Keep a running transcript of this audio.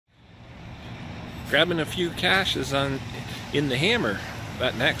grabbing a few caches in the Hammer.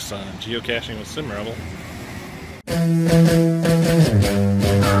 That next on Geocaching with Simrebel.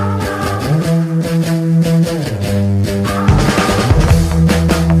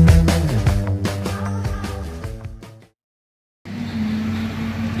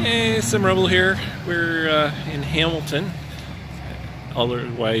 Hey, Simrebel here. We're in Hamilton,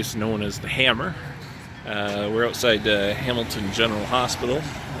 otherwise known as the Hammer. We're outside the Hamilton General Hospital.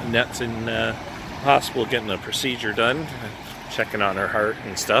 Annette's in hospital getting a procedure done, checking on her heart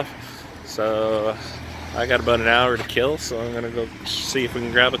and stuff. So I got about an hour to kill, so I'm gonna go see if we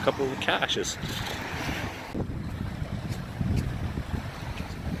can grab a couple of caches.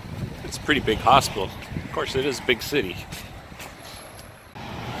 It's a pretty big hospital. Of course, it is a big city.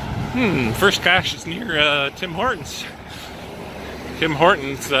 First cache is near Tim Hortons. Tim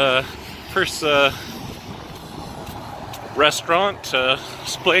Hortons, first restaurant,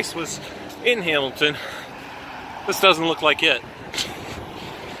 this place was in Hamilton. This doesn't look like it.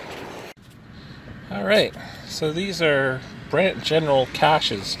 Alright, so these are Brent General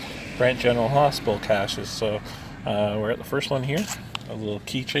caches, Brent General Hospital caches. So we're at the first one here, a little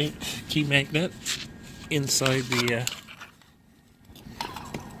key magnet inside the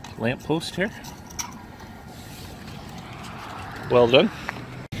lamppost here. Well done.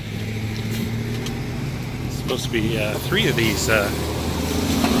 It's supposed to be 3 of these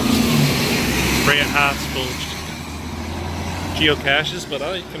Brent Hospital geocaches, but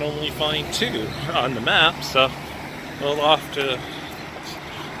I can only find 2 on the map, so we'll off to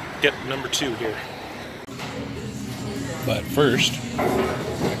get number 2 here. But first,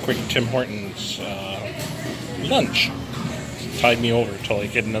 a quick Tim Hortons lunch. Tied me over until I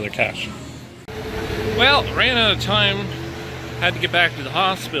get another cache. Well, ran out of time. Had to get back to the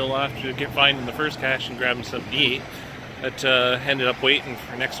hospital after finding the first cache and grabbing something to eat. But ended up waiting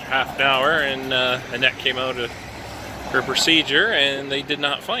for an extra half an hour, and Annette came out of her procedure and they did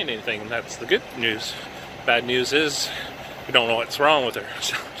not find anything. That's the good news. Bad news is we don't know what's wrong with her.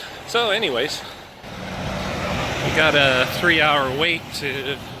 So anyways, we got a 3-hour wait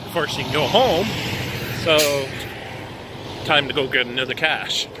before she can go home. So time to go get another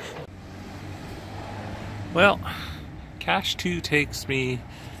cache. Well, cache 2 takes me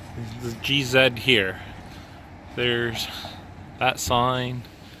the GZ here. There's that sign,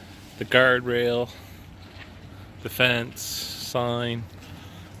 the guardrail, the fence, sign.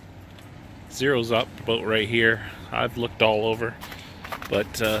 Zero's up about right here. I've looked all over,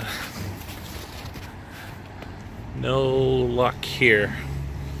 but no luck here.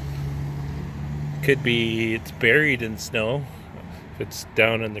 Could be it's buried in snow if it's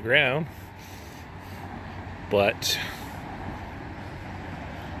down on the ground, but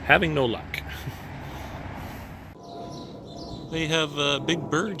having no luck. They have big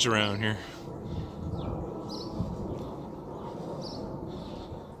birds around here.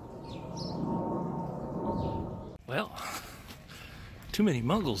 Well, too many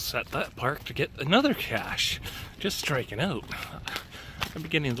muggles at that park to get another cache. Just striking out. I'm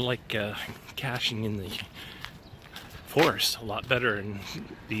beginning to like caching in the forest a lot better than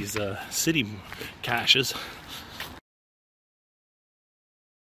these city caches.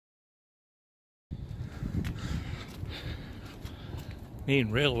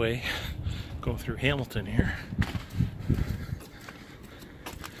 Main railway going through Hamilton here.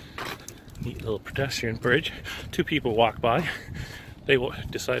 Neat little pedestrian bridge. 2 people walk by. They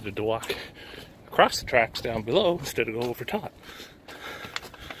decided to walk across the tracks down below instead of go over top.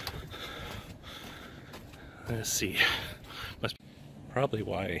 Let's see. That's probably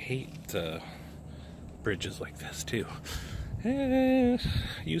why I hate bridges like this too.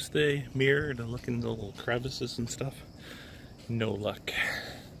 Use the mirror to look in the little crevices and stuff. No luck.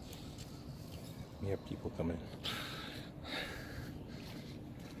 We have people come in.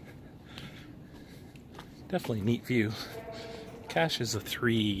 Definitely neat view. Cache is a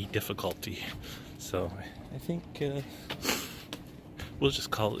 3 difficulty, so I think we'll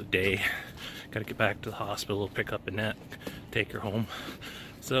just call it a day. Gotta get back to the hospital, pick up Annette, take her home.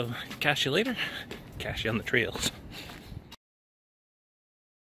 So, catch you later. Catch you on the trails.